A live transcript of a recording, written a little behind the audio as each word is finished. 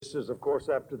This is, of course,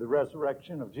 after the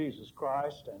resurrection of Jesus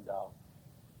Christ, and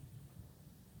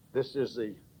this is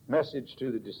the message to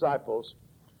the disciples.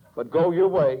 But go your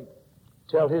way,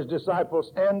 tell his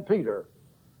disciples and Peter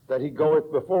that he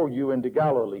goeth before you into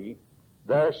Galilee.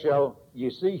 There shall ye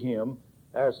see him,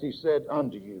 as he said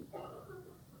unto you.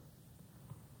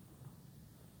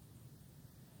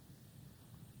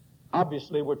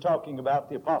 Obviously, we're talking about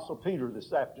the Apostle Peter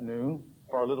this afternoon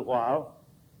for a little while.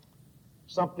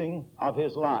 Something of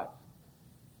his life.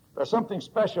 There's something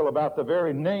special about the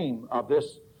very name of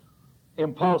this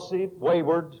impulsive,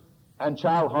 wayward, and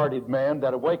child-hearted man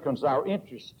that awakens our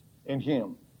interest in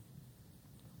him.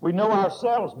 We know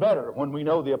ourselves better when we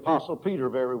know the Apostle Peter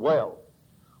very well.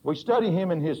 We study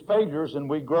him in his failures and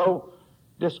we grow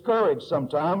discouraged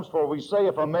sometimes, for we say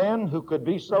if a man who could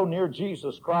be so near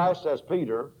Jesus Christ as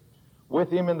Peter, with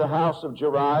him in the house of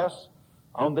Jairus,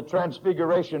 on the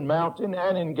Transfiguration Mountain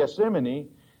and in Gethsemane,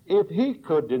 if he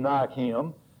could deny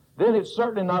him, then it's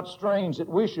certainly not strange that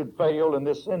we should fail in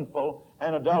this sinful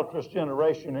and adulterous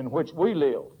generation in which we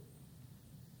live.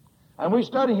 And we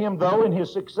study him, though, in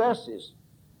his successes,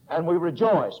 and we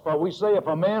rejoice, for we say if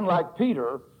a man like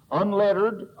Peter,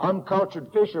 unlettered,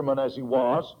 uncultured fisherman as he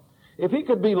was, if he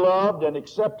could be loved and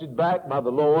accepted back by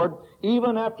the Lord,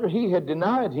 even after he had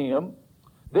denied him,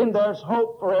 then there's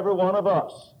hope for every one of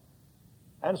us.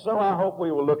 And so I hope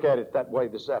we will look at it that way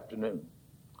this afternoon.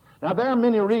 Now, there are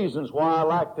many reasons why I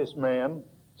like this man,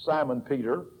 Simon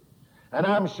Peter, and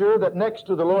I'm sure that next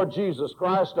to the Lord Jesus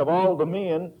Christ, of all the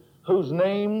men whose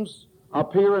names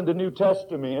appear in the New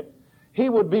Testament, he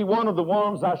would be one of the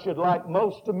ones I should like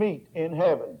most to meet in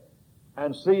heaven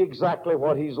and see exactly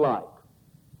what he's like.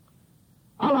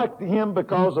 I like him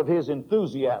because of his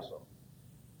enthusiasm.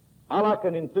 I like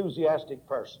an enthusiastic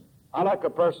person. I like a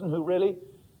person who really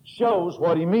shows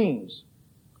what he means.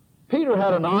 Peter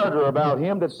had an ardor about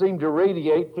him that seemed to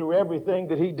radiate through everything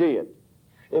that he did.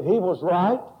 If he was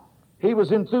right, he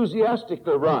was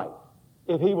enthusiastically right.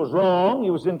 If he was wrong, he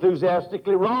was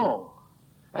enthusiastically wrong.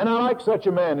 And I like such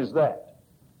a man as that.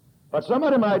 But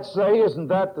somebody might say, isn't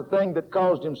that the thing that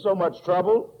caused him so much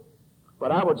trouble?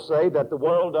 But I would say that the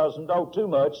world doesn't owe too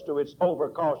much to its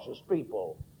overcautious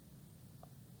people.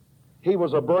 He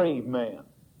was a brave man.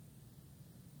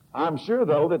 I'm sure,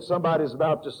 though, that somebody's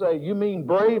about to say, you mean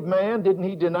brave man? Didn't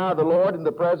he deny the Lord in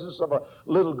the presence of a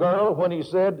little girl when he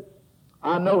said,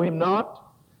 I know him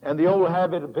not? And the old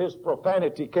habit of his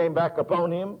profanity came back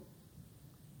upon him.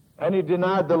 And he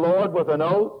denied the Lord with an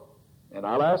oath. And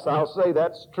I'll say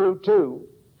that's true too.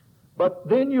 But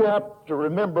then you have to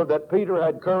remember that Peter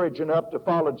had courage enough to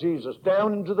follow Jesus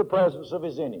down into the presence of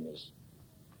his enemies.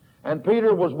 And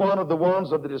Peter was one of the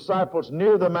ones of the disciples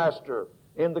near the Master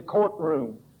in the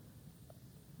courtroom.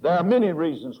 There are many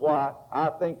reasons why I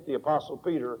think the Apostle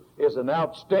Peter is an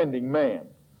outstanding man.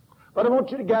 But I want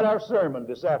you to get our sermon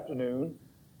this afternoon,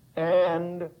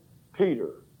 and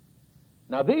Peter.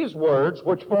 Now these words,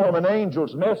 which form an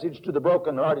angel's message to the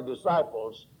broken-hearted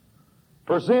disciples,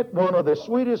 present one of the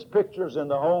sweetest pictures in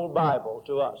the whole Bible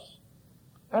to us.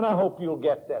 And I hope you'll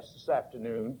get this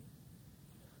afternoon.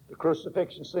 The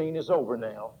crucifixion scene is over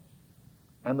now,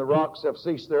 and the rocks have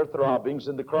ceased their throbbings,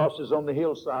 and the crosses on the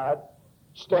hillside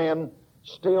stand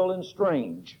still and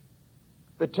strange.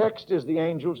 The text is the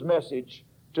angel's message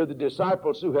to the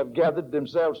disciples who have gathered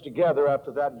themselves together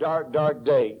after that dark, dark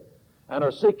day and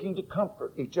are seeking to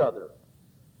comfort each other.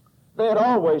 They had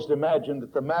always imagined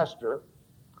that the Master,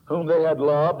 whom they had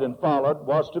loved and followed,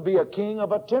 was to be a king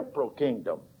of a temporal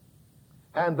kingdom,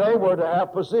 and they were to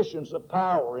have positions of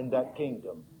power in that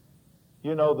kingdom.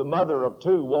 You know, the mother of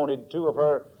two wanted two of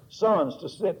her sons to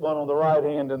sit, one on the right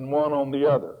hand and one on the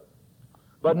other.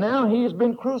 But now he's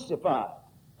been crucified,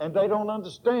 and they don't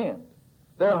understand.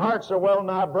 Their hearts are well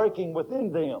nigh breaking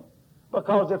within them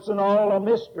because it's all a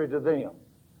mystery to them.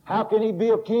 How can he be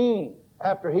a king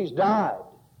after he's died?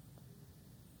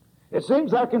 It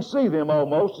seems I can see them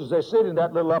almost as they sit in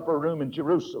that little upper room in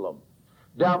Jerusalem.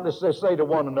 Doubtless they say to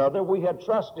one another, we had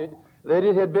trusted that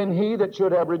it had been he that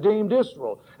should have redeemed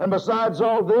Israel. And besides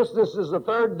all this, this is the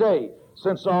third day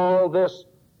since all this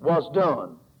was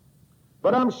done.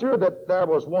 But I'm sure that there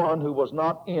was one who was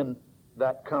not in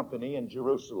that company in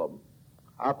Jerusalem.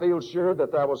 I feel sure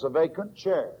that there was a vacant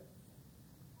chair.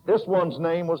 This one's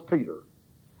name was Peter.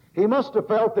 He must have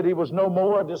felt that he was no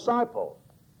more a disciple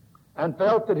and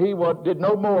felt that he did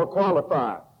no more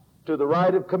qualify to the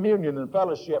right of communion and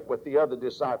fellowship with the other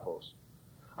disciples.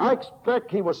 I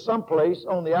expect he was someplace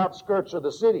on the outskirts of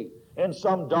the city, in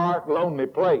some dark, lonely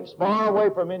place, far away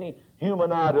from any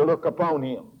human eye to look upon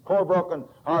him. Poor,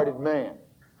 broken-hearted man.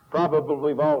 Probably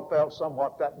we've all felt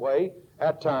somewhat that way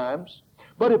at times.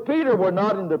 But if Peter were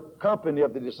not in the company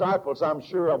of the disciples, I'm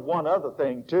sure of one other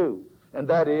thing too, and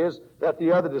that is that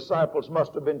the other disciples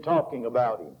must have been talking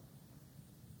about him.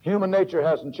 Human nature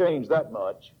hasn't changed that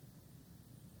much.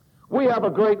 We have a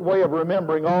great way of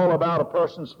remembering all about a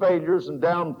person's failures and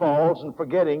downfalls and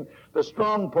forgetting the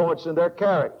strong points in their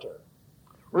character.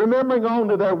 Remembering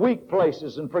only their weak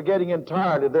places and forgetting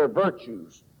entirely their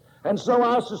virtues. And so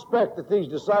I suspect that these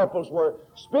disciples were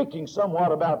speaking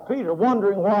somewhat about Peter,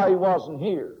 wondering why he wasn't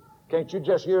here. Can't you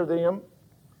just hear them?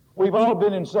 We've all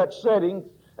been in such settings,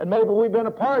 and maybe we've been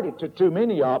a party to too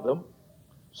many of them.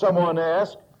 Someone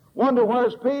asked, "Wonder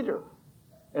where's Peter?"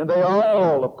 And they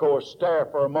all, of course, stare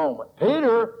for a moment.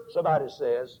 "Peter," somebody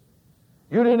says,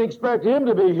 "you didn't expect him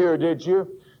to be here, did you?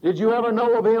 Did you ever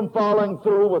know of him falling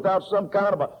through without some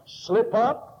kind of a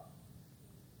slip-up?"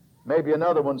 Maybe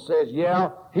another one says,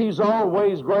 "Yeah, he's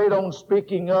always great on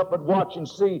speaking up, but watch and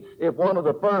see if one of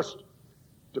the first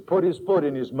to put his foot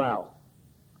in his mouth."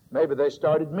 Maybe they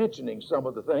started mentioning some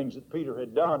of the things that Peter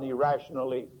had done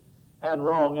irrationally and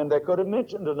wrong, and they could have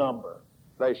mentioned a number.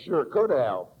 They sure could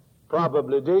have.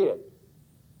 Probably did.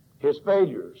 His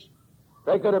failures.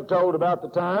 They could have told about the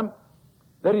time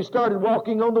that he started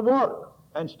walking on the water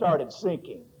and started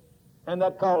sinking. And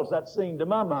that calls that scene to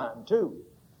my mind, too.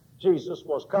 Jesus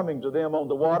was coming to them on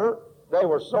the water. They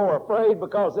were so afraid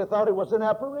because they thought it was an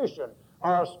apparition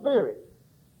or a spirit.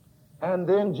 And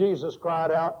then Jesus cried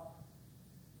out,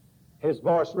 his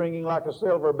voice ringing like a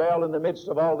silver bell in the midst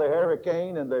of all the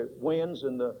hurricane and the winds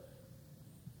and the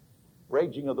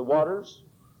raging of the waters,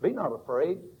 "Be not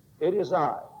afraid, it is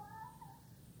I."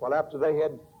 Well, after they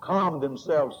had calmed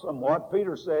themselves somewhat,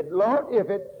 Peter said, "Lord, if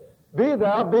it be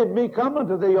thou, bid me come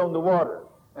unto thee on the water."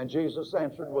 And Jesus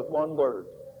answered with one word,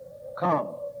 "Come."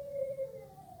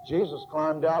 Jesus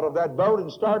climbed out of that boat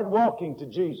and started walking to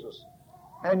Jesus.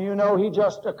 And you know, he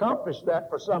just accomplished that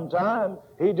for some time.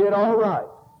 He did all right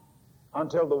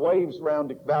until the waves round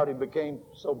about him became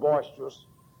so boisterous,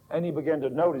 and he began to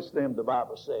notice them, the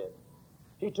Bible said.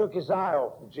 He took his eye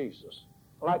off of Jesus,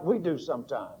 like we do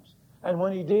sometimes. And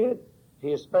when he did,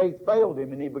 his faith failed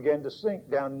him, and he began to sink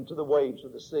down into the waves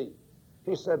of the sea.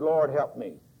 He said, "Lord, help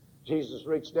me." Jesus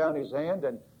reached down his hand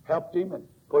and helped him and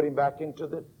put him back into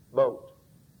the boat.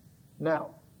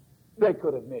 Now, they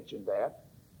could have mentioned that,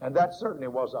 and that certainly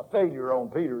was a failure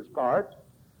on Peter's part.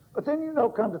 But then, you know,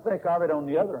 come to think of it, on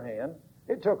the other hand,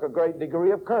 it took a great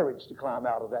degree of courage to climb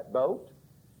out of that boat.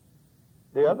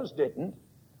 The others didn't.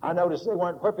 I noticed they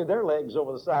weren't whipping their legs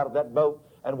over the side of that boat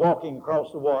and walking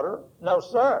across the water. No,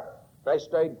 sir. They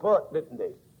stayed put, didn't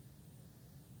they?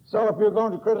 So if you're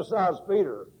going to criticize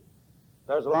Peter,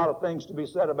 there's a lot of things to be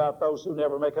said about those who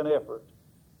never make an effort.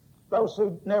 Those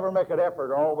who never make an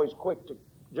effort are always quick to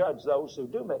judge those who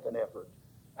do make an effort,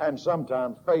 and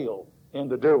sometimes fail in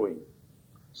the doing.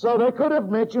 So they could have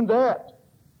mentioned that.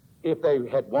 If they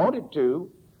had wanted to,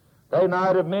 they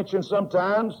might have mentioned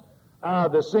sometimes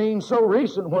the scene so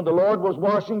recent when the Lord was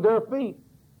washing their feet.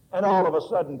 And all of a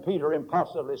sudden Peter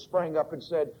impulsively sprang up and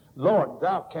said, "Lord,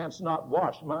 thou canst not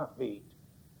wash my feet."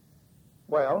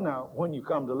 Well, now, when you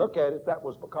come to look at it, that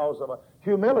was because of a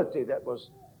humility that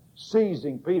was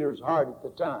seizing Peter's heart at the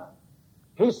time.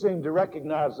 He seemed to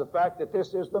recognize the fact that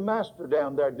this is the master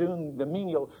down there doing the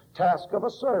menial task of a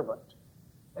servant.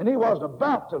 And he wasn't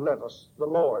about to let the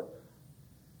Lord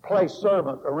play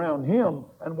servant around him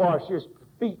and wash his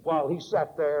feet while he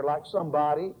sat there like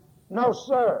somebody. No,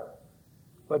 sir.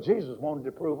 But Jesus wanted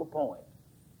to prove a point.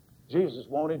 Jesus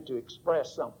wanted to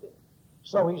express something.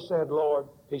 So he said, "Lord,"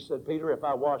 he said, "Peter, if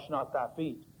I wash not thy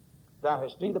feet, thou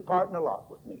hast neither part nor lot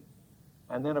with me."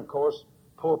 And then, of course,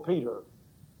 poor Peter,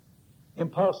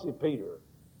 impulsive Peter,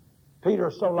 Peter,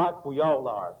 so like we all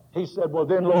are, he said, "Well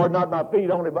then, Lord, not my feet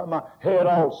only, but my head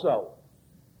also."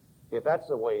 If that's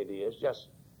the way it is, just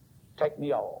take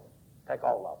me all. Take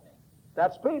all of me.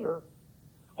 That's Peter.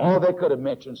 Oh, they could have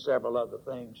mentioned several other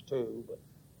things too, but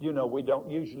you know, we don't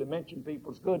usually mention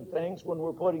people's good things when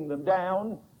we're putting them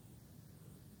down,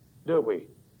 do we?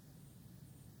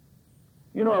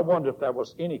 You know, I wonder if there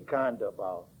was any kind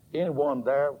of anyone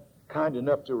there kind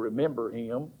enough to remember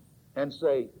him and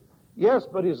say, "Yes,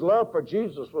 but his love for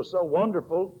Jesus was so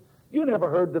wonderful, you never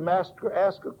heard the master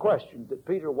ask a question that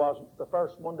Peter wasn't the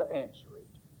first one to answer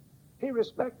it." He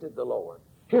respected the Lord.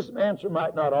 His answer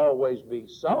might not always be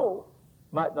so,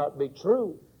 might not be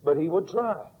true, but he would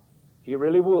try. He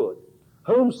really would.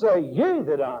 "Whom say ye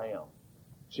that I am?"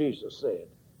 Jesus said.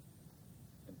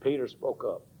 And Peter spoke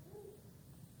up.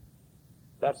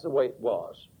 That's the way it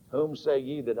was. "Whom say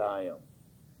ye that I am?"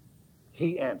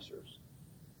 He answers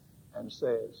and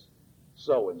says,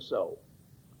 "So and so."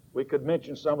 We could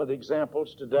mention some of the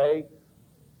examples today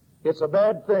It's a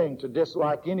bad thing to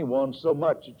dislike anyone so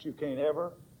much that you can't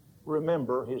ever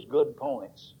remember his good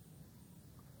points.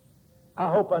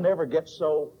 I hope I never get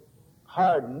so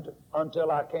hardened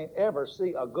until I can't ever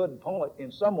see a good point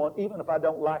in someone, even if I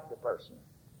don't like the person.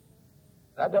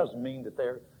 That doesn't mean that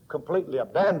they're completely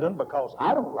abandoned because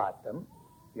I don't like them,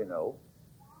 you know.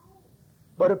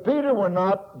 But if Peter were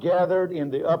not gathered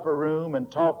in the upper room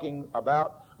and talking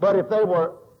about, but if they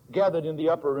were gathered in the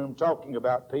upper room talking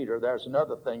about Peter, there's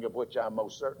another thing of which I'm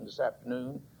most certain this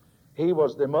afternoon. He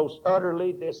was the most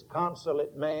utterly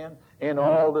disconsolate man in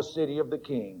all the city of the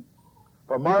king.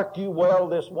 For mark you well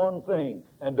this one thing,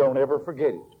 and don't ever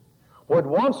forget it. When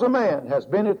once a man has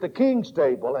been at the king's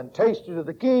table and tasted of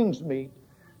the king's meat,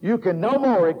 you can no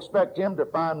more expect him to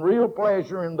find real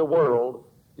pleasure in the world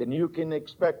than you can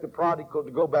expect the prodigal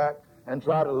to go back and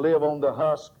try to live on the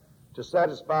husk to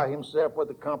satisfy himself with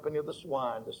the company of the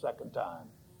swine the second time.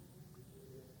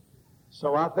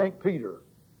 So I think Peter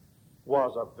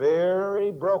was a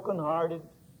very broken-hearted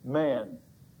man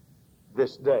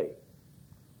this day.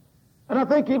 And I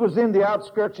think he was in the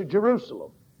outskirts of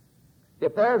Jerusalem.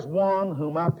 If there's one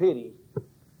whom I pity,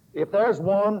 if there's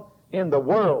one in the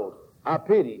world I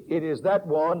pity, it is that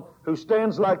one who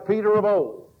stands like Peter of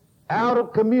old, out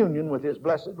of communion with his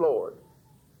blessed Lord.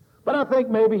 But I think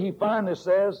maybe he finally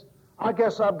says, I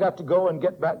guess I've got to go and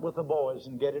get back with the boys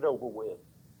and get it over with.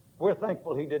 We're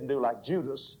thankful he didn't do like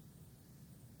Judas.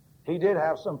 He did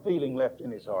have some feeling left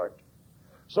in his heart.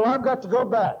 So I've got to go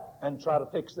back and try to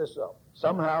fix this up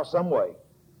somehow, some way.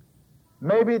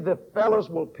 Maybe the fellows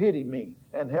will pity me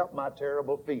and help my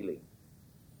terrible feeling.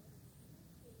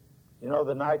 You know,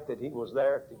 the night that he was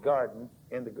there at the garden,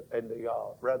 in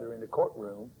the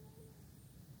courtroom,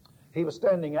 he was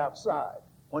standing outside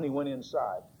when he went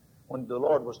inside, when the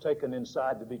Lord was taken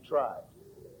inside to be tried.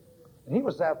 And he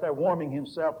was out there warming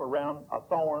himself around a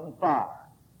thorn fire,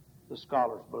 the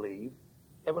scholars believe.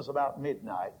 It was about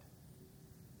midnight.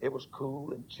 It was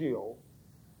cool and chill.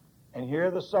 And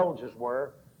here the soldiers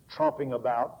were tromping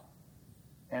about,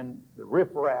 and the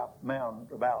riffraff mound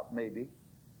about maybe.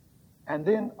 And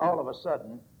then all of a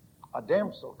sudden, a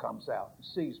damsel comes out and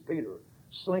sees Peter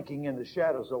slinking in the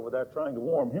shadows over there trying to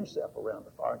warm himself around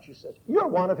the fire. And she says, "You're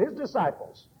one of his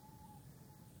disciples."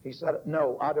 He said,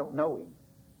 "No, I don't know him."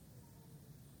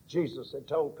 Jesus had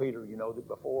told Peter, you know, that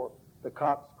before the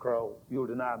cocks crow, you'll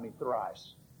deny me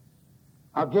thrice.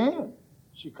 Again,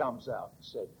 she comes out and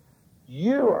said,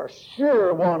 "You are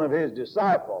sure one of his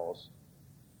disciples."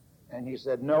 And he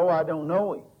said, "No, I don't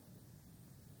know him."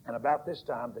 And about this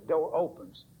time, the door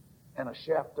opens, and a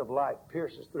shaft of light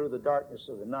pierces through the darkness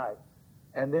of the night.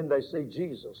 And then they see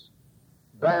Jesus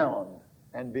bound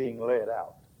and being led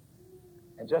out.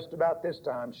 And just about this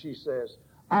time, she says,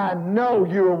 "I know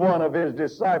you're one of his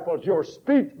disciples. Your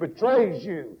speech betrays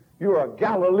you. You're a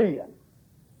Galilean."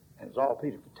 And it's all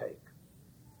Peter could take.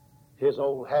 His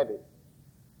old habit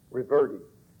reverted.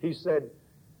 He said,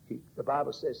 the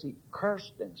Bible says he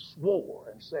cursed and swore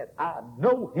and said, "I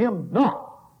know him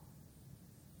not."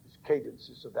 His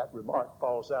cadences of that remark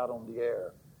falls out on the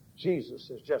air. Jesus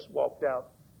has just walked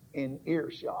out in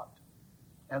earshot.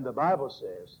 And the Bible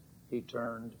says he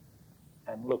turned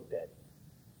and looked at him.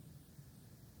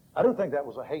 I don't think that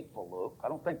was a hateful look. I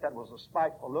don't think that was a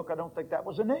spiteful look. I don't think that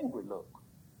was an angry look.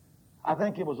 I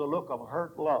think it was a look of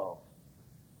hurt love.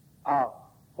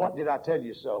 What did I tell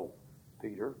you so,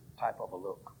 Peter? Type of a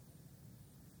look.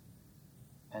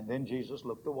 And then Jesus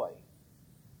looked away.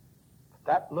 But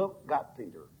that look got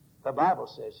Peter. The Bible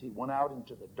says he went out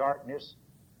into the darkness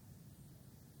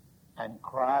and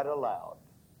cried aloud.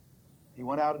 He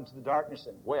went out into the darkness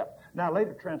and wept. Now,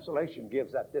 later translation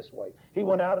gives that this way. He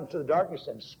went out into the darkness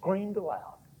and screamed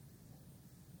aloud.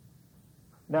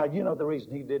 Now, you know the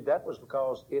reason he did that was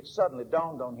because it suddenly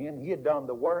dawned on him he had done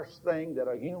the worst thing that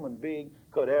a human being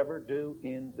could ever do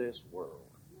in this world.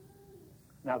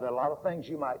 Now, there are a lot of things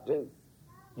you might do.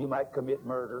 You might commit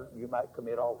murder. You might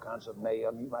commit all kinds of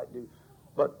mayhem. You might do.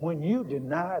 But when you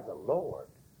deny the Lord,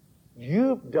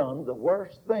 you've done the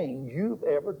worst thing you've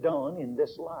ever done in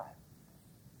this life.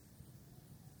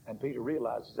 And Peter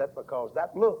realizes that because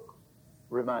that look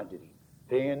reminded him.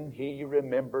 Then he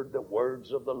remembered the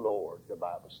words of the Lord, the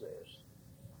Bible says.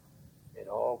 It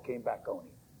all came back on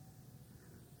him.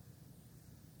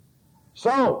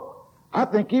 So, I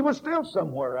think he was still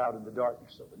somewhere out in the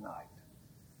darkness of the night,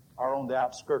 or on the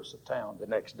outskirts of town the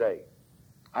next day.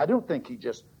 I don't think he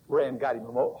just ran, got him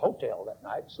a hotel that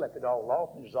night, slept it all off,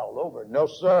 and it was all over. No,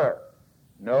 sir.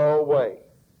 No way.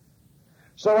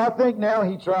 So I think now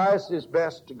he tries his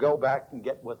best to go back and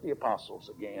get with the apostles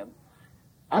again.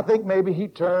 I think maybe he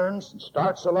turns and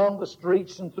starts along the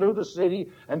streets and through the city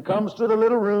and comes to the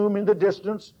little room in the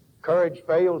distance Courage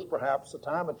fails perhaps a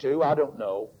time or two, I don't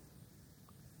know.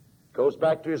 Goes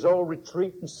back to his old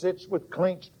retreat and sits with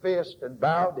clenched fist and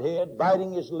bowed head,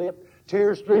 biting his lip,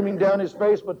 tears streaming down his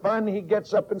face, but finally he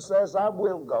gets up and says, I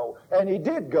will go. And he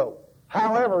did go.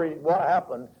 However, what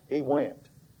happened, he went.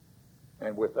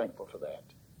 And we're thankful for that.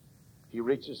 He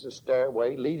reaches the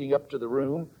stairway leading up to the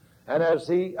room, and as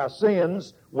he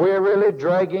ascends, wearily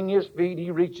dragging his feet,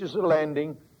 he reaches the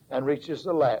landing and reaches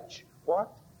the latch.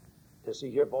 What? Does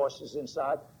he hear voices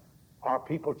inside? Are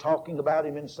people talking about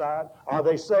him inside? Are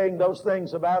they saying those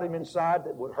things about him inside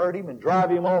that would hurt him and drive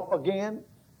him off again?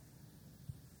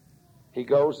 He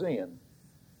goes in.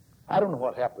 I don't know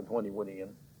what happened when he went in.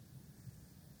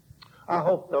 I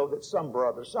hope, though, that some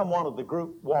brother, someone of the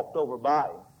group walked over by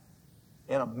him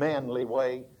in a manly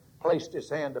way, placed his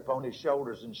hand upon his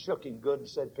shoulders and shook him good and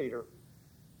said, Peter,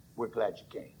 we're glad you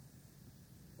came.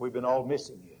 We've been all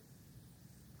missing you.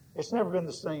 It's never been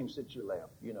the same since you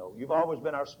left. You know, you've always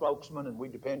been our spokesman and we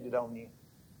depended on you.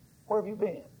 Where have you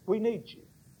been? We need you.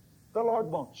 The Lord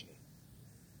wants you.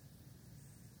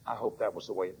 I hope that was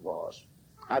the way it was.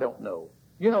 I don't know.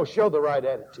 You know, show the right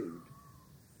attitude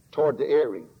toward the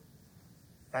erring,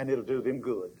 and it'll do them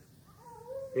good.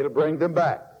 It'll bring them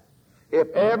back. If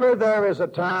ever there is a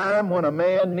time when a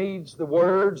man needs the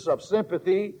words of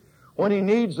sympathy, when he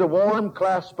needs the warm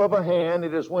clasp of a hand,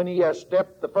 it is when he has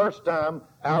stepped the first time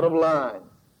out of line.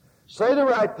 Say the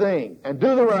right thing and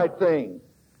do the right thing,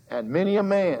 and many a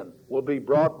man will be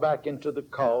brought back into the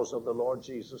cause of the Lord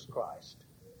Jesus Christ.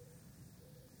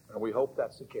 And we hope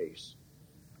that's the case.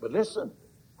 But listen,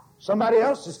 somebody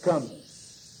else is coming.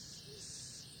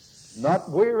 Not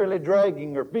wearily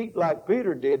dragging her feet like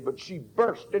Peter did, but she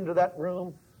burst into that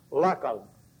room like a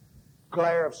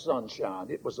glare of sunshine.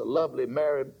 It was a lovely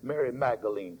Mary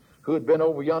Magdalene who had been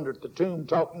over yonder at the tomb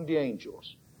talking to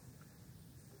angels.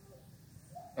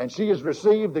 And she has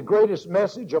received the greatest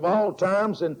message of all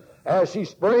times, and as she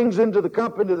springs into the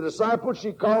company of the disciples,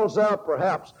 she calls out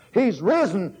perhaps, He's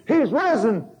risen! He's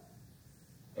risen!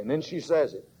 And then she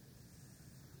says it.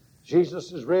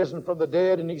 Jesus is risen from the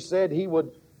dead, and he said he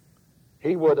would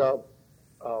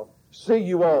see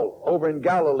you all over in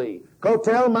Galilee. Go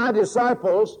tell my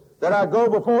disciples that I go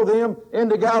before them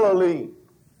into Galilee.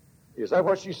 Is that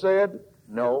what she said?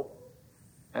 No.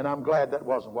 And I'm glad that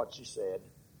wasn't what she said.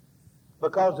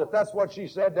 Because if that's what she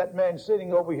said, that man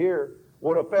sitting over here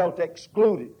would have felt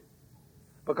excluded.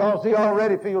 Because he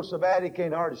already feels so bad he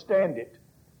can't hardly stand it.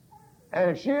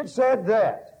 And if she had said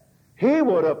that, he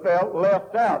would have felt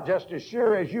left out, just as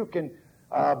sure as you can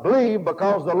believe,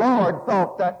 because the Lord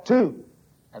thought that too.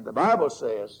 And the Bible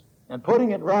says, and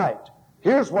putting it right,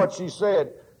 here's what she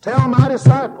said, tell my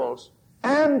disciples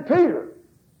and Peter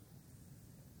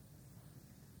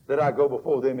that I go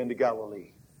before them into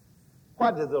Galilee.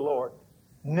 Why did the Lord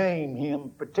name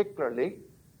him particularly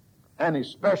and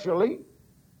especially?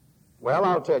 Well,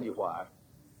 I'll tell you why.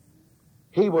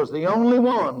 He was the only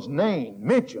one's name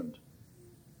mentioned.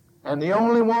 And the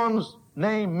only one's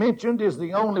name mentioned is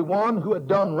the only one who had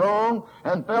done wrong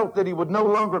and felt that he would no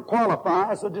longer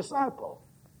qualify as a disciple.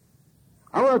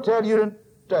 I want to tell you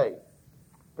today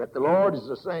that the Lord is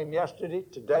the same yesterday,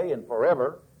 today, and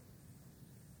forever.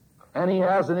 And he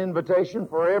has an invitation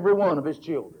for every one of his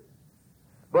children.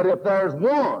 But if there's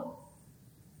one,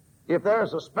 if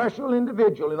there's a special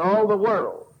individual in all the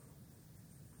world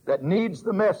that needs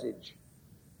the message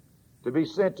to be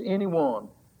sent to anyone,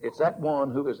 it's that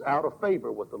one who is out of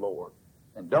favor with the Lord.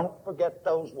 And don't forget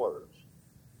those words.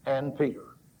 And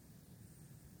Peter.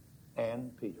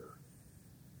 And Peter.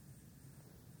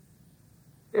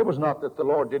 It was not that the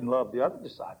Lord didn't love the other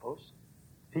disciples.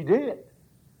 He did.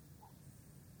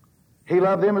 He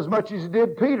loved them as much as he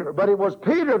did Peter. But it was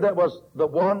Peter that was the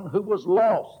one who was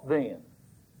lost then.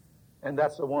 And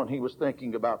that's the one he was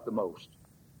thinking about the most.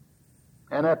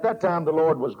 And at that time the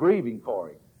Lord was grieving for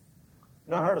him.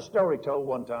 You know, I heard a story told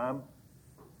one time.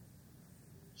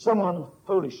 Someone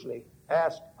foolishly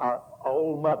asked our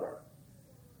old mother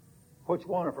which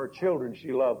one of her children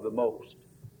she loved the most.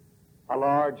 A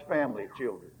large family of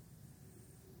children.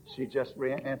 She just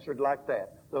answered like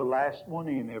that. The last one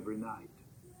in every night.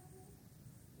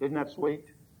 Isn't that sweet?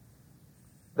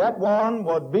 That one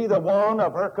would be the one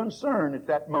of her concern at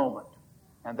that moment.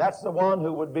 And that's the one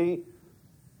who would be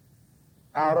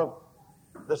out of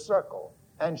the circle.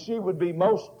 And she would be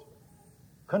most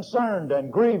concerned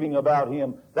and grieving about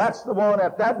him. That's the one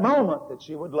at that moment that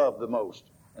she would love the most.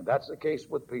 And that's the case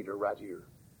with Peter right here.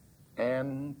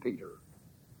 And Peter.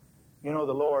 You know,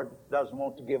 the Lord doesn't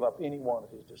want to give up any one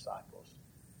of his disciples.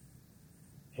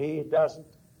 He doesn't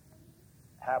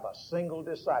have a single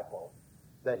disciple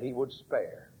that he would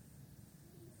spare.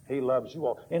 He loves you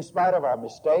all. In spite of our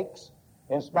mistakes,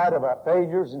 in spite of our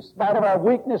failures, in spite of our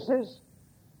weaknesses.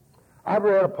 I've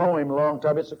read a poem a long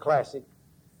time. It's a classic,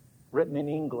 written in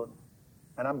England,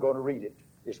 and I'm going to read it.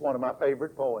 It's one of my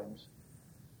favorite poems.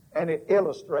 And it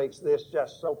illustrates this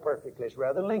just so perfectly. It's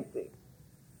rather lengthy.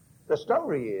 The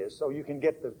story is, so you can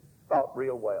get the thought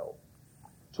real well.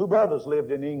 Two brothers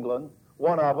lived in England.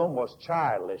 One of them was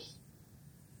childless,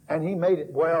 and he made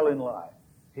it well in life.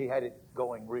 He had it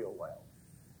going real well.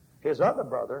 His other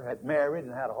brother had married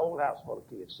and had a whole house full of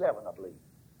kids, 7, I believe.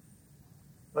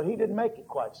 But he didn't make it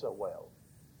quite so well.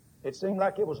 It seemed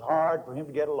like it was hard for him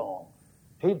to get along.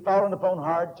 He'd fallen upon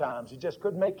hard times. He just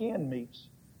couldn't make ends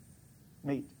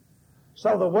meet.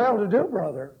 So the well-to-do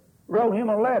brother wrote him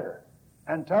a letter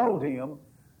and told him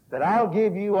that I'll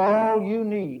give you all you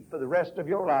need for the rest of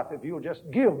your life if you'll just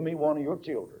give me one of your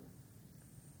children.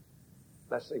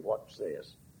 Let's see what it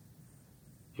says.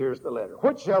 Here's the letter.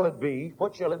 What shall it be?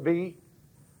 What shall it be?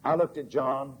 I looked at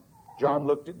John. John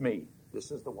looked at me.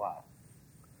 This is the wife.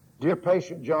 Dear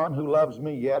patient John, who loves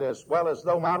me yet as well as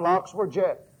though my locks were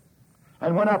jet.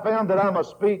 And when I found that I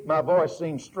must speak, my voice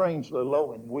seemed strangely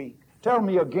low and weak. Tell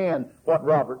me again what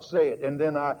Robert said. And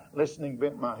then I, listening,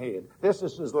 bent my head. This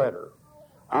is his letter.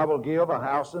 I will give a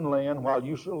house and land while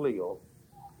you shall live.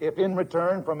 If in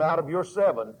return from out of your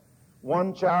 7,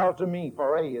 one child to me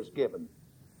for A is given.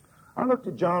 I looked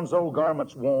at John's old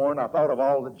garments worn. I thought of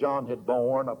all that John had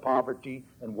borne, of poverty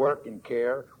and work and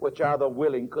care, which I, though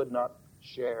willing, could not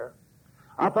share.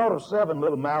 I thought of 7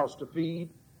 little mouths to feed,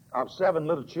 of 7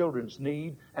 little children's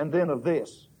need, and then of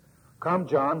this. Come,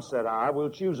 John, said I, we'll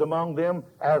choose among them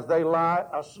as they lie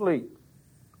asleep.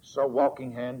 So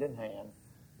walking hand in hand,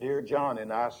 dear John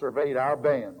and I surveyed our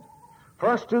band.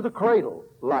 First to the cradle,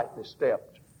 lightly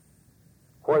stepped,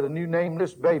 where the new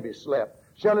nameless baby slept.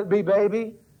 Shall it be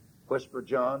baby? Whispered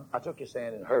John. I took his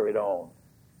hand and hurried on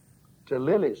to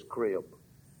Lily's crib.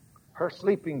 Her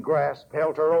sleeping grasp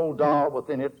held her old doll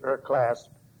within her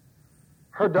clasp.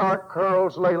 Her dark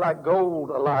curls lay like gold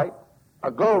alight,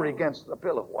 a glory against the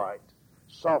pillow white.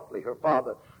 Softly her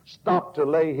father stopped to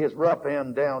lay his rough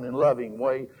hand down in loving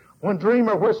way, when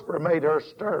dreamer whisper made her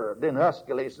stir. Then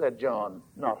huskily said John,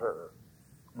 not her,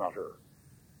 not her.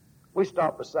 We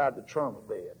stopped beside the trauma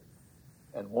bed,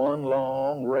 and one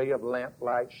long ray of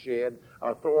lamplight shed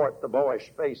athwart the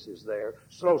boyish faces there,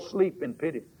 slow sleep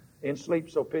in sleep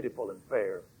so pitiful and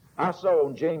fair. I saw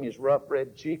on Jamie's rough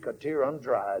red cheek a tear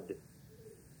undried.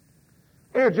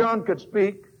 Ere John could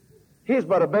speak, he's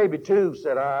but a baby too,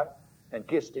 said I, and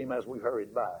kissed him as we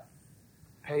hurried by.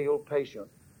 Pale, patient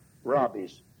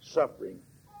Robbie's suffering,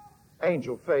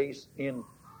 angel face in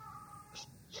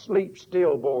sleep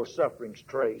still bore suffering's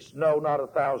trace. No, not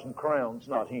 1,000 crowns,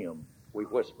 not him, we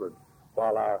whispered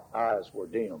while our eyes were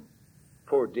dim.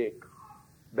 Poor Dick,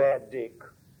 bad Dick,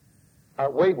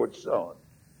 our wayward son,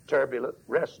 turbulent,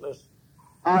 restless,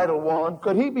 idle one,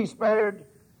 could he be spared?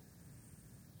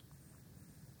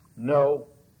 No.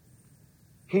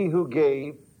 He who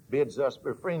gave bids us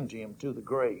befriend him to the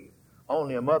grave.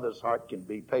 Only a mother's heart can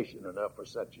be patient enough for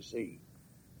such a seed.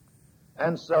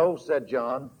 And so, said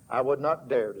John, I would not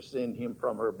dare to send him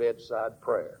from her bedside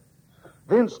prayer.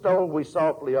 Then stole we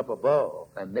softly up above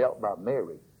and knelt by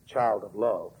Mary, child of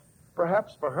love.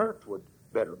 Perhaps for her 'twould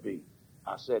better be,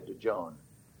 I said to John,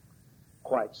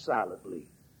 quite silently.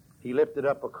 He lifted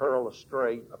up a curl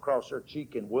astray across her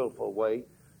cheek in willful way,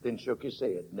 then shook his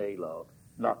head, nay, love,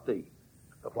 not thee,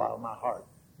 the while my heart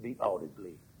beat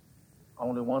audibly.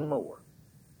 Only one more,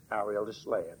 our eldest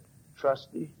lad,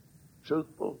 trusty,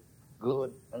 truthful,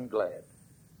 good, and glad.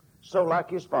 So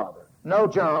like his father. No,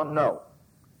 John, no.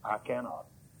 I cannot.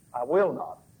 I will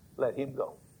not let him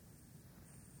go.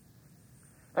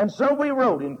 And so we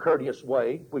wrote in courteous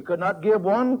way. We could not give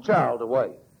one child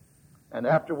away. And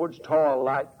afterwards toil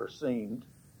light seemed,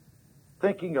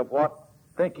 thinking of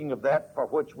that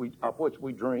of which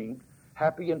we dreamed,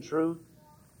 happy in truth,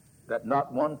 that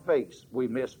not one face we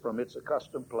missed from its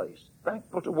accustomed place.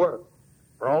 Thankful to work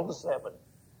for all the 7,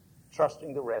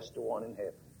 trusting the rest to one in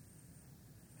heaven.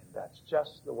 And that's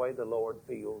just the way the Lord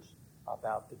feels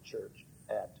about the church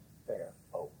at Fair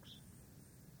Oaks.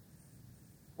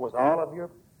 With all of your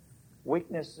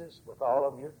weaknesses, with all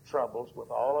of your troubles, with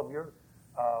all of your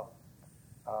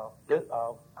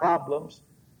problems,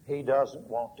 He doesn't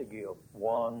want to give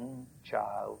one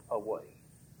child away.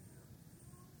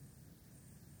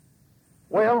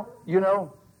 Well, you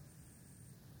know,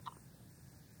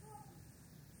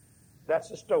 that's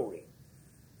the story.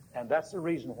 And that's the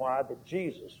reason why that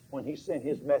Jesus, when He sent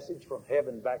His message from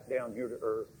heaven back down here to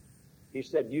earth, He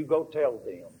said, you go tell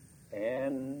them,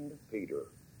 and Peter.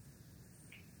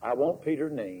 I want Peter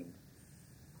named.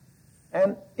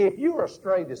 And if you're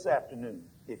astray this afternoon,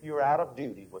 if you're out of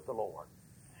duty with the Lord,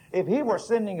 if He were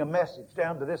sending a message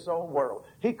down to this old world,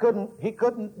 He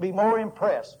couldn't be more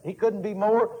impressed. He couldn't be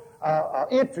more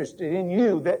interested in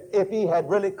you that if He had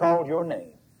really called your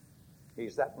name.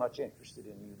 He's that much interested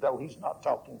in you, though He's not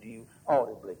talking to you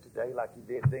audibly today like He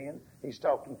did then. He's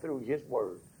talking through His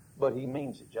Word, but He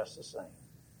means it just the same.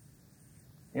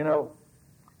 You know,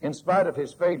 in spite of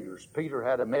his failures, Peter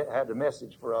had a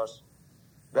message for us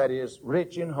that is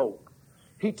rich in hope.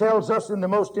 He tells us in the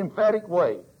most emphatic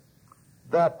way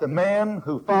that the man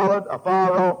who followed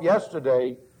afar off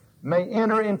yesterday may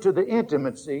enter into the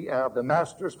intimacy of the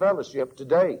Master's fellowship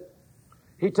today.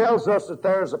 He tells us that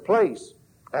there is a place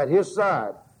at His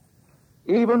side,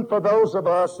 even for those of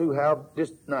us who have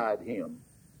denied Him.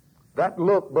 That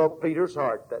look broke Peter's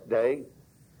heart that day.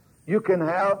 You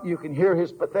can hear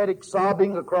his pathetic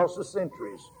sobbing across the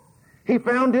centuries. He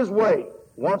found his way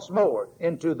once more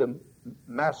into the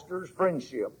Master's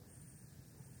friendship.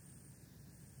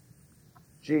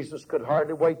 Jesus could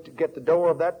hardly wait to get the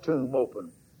door of that tomb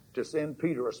open to send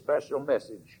Peter a special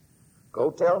message.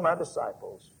 Go tell my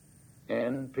disciples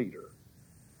and Peter.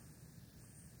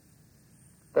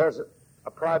 There's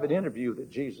a private interview that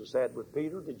Jesus had with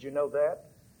Peter. Did you know that?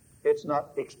 It's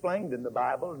not explained in the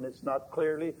Bible, and it's not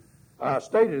clearly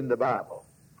stated in the Bible.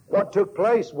 What took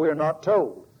place, we're not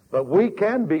told. But we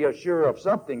can be assured of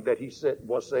something that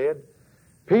was said.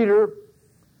 Peter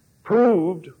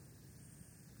proved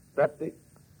that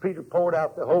Peter poured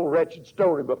out the whole wretched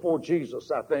story before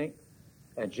Jesus, I think.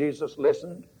 And Jesus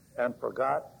listened and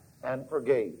forgot and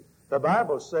forgave. The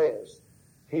Bible says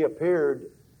He appeared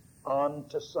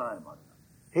unto Simon.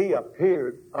 He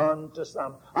appeared unto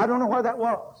Simon. I don't know where that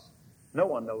was. No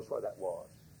one knows where that was.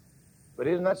 But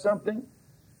isn't that something?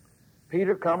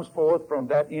 Peter comes forth from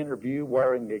that interview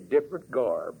wearing a different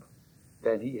garb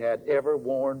than he had ever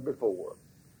worn before.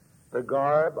 The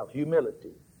garb of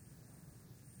humility.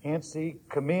 Hence he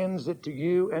commends it to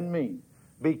you and me.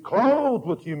 Be clothed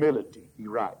with humility, he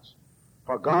writes.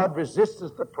 For God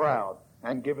resisteth the proud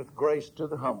and giveth grace to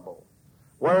the humble.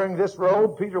 Wearing this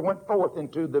robe, Peter went forth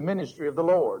into the ministry of the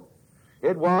Lord.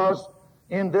 It was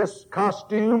in this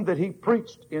costume that he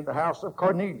preached in the house of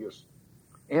Cornelius.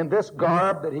 In this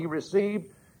garb that he received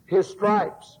his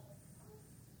stripes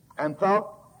and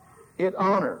thought it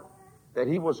honor that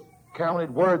he was counted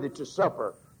worthy to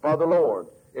suffer for the Lord.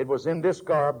 It was in this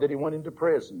garb that he went into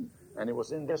prison. And it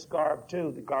was in this garb,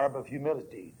 too, the garb of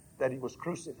humility, that he was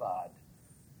crucified.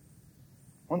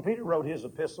 When Peter wrote his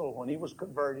epistle, when he was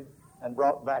converted and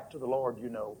brought back to the Lord, you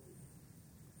know,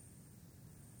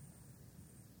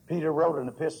 Peter wrote an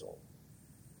epistle.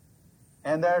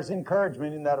 And there's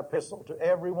encouragement in that epistle to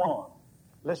everyone.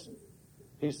 Listen,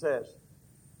 he says,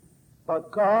 but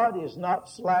God is not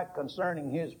slack concerning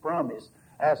His promise,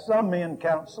 as some men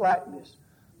count slackness,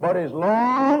 but is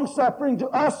long-suffering to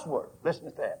usward. Listen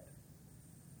to that.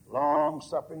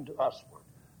 Long-suffering to usward.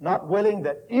 Not willing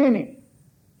that any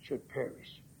should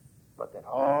perish, but that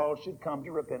all should come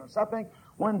to repentance. I think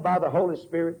when by the Holy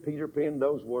Spirit Peter penned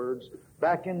those words,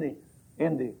 back in the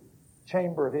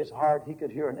chamber of his heart, he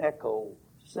could hear an echo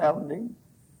sounding,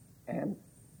 and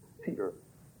Peter,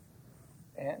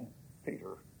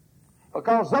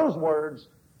 because those words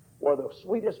were the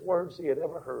sweetest words he had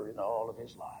ever heard in all of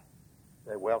his life.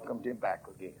 They welcomed him back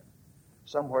again,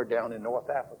 somewhere down in North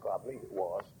Africa, I believe it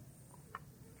was,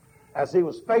 as he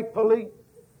was faithfully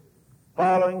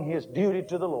following his duty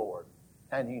to the Lord,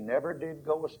 and he never did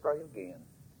go astray again.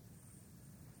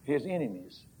 His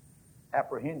enemies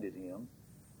apprehended him,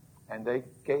 and they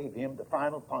gave him the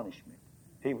final punishment.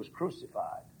 He was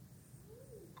crucified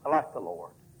like the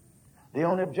Lord. The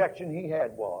only objection he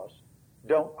had was,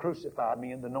 don't crucify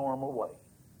me in the normal way.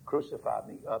 Crucify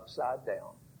me upside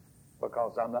down,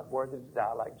 because I'm not worthy to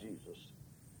die like Jesus.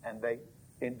 And they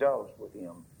indulged with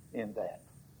him in that.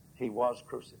 He was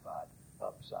crucified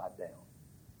upside down.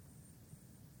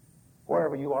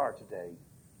 Wherever you are today,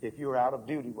 if you're out of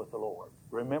duty with the Lord,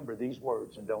 remember these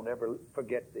words and don't ever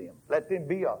forget them. Let them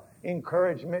be an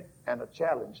encouragement and a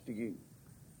challenge to you.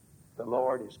 The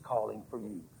Lord is calling for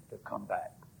you to come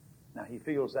back. Now, He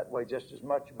feels that way just as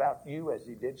much about you as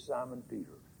He did Simon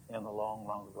Peter in the long,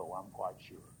 long ago, I'm quite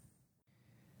sure.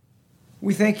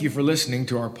 We thank you for listening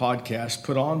to our podcast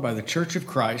put on by the Church of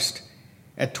Christ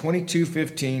at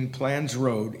 2215 Plans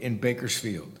Road in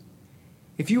Bakersfield.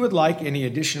 If you would like any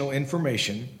additional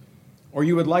information, or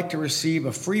you would like to receive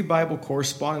a free Bible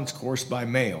correspondence course by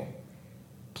mail,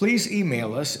 please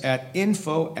email us at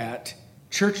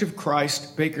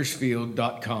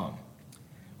info@churchofchristbakersfield.com.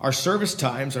 Our service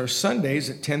times are Sundays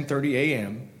at 10:30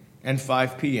 a.m. and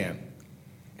 5 p.m.,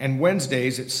 and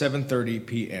Wednesdays at 7:30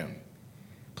 p.m.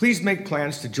 please make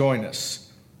plans to join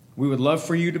us. We would love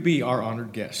for you to be our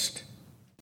honored guest.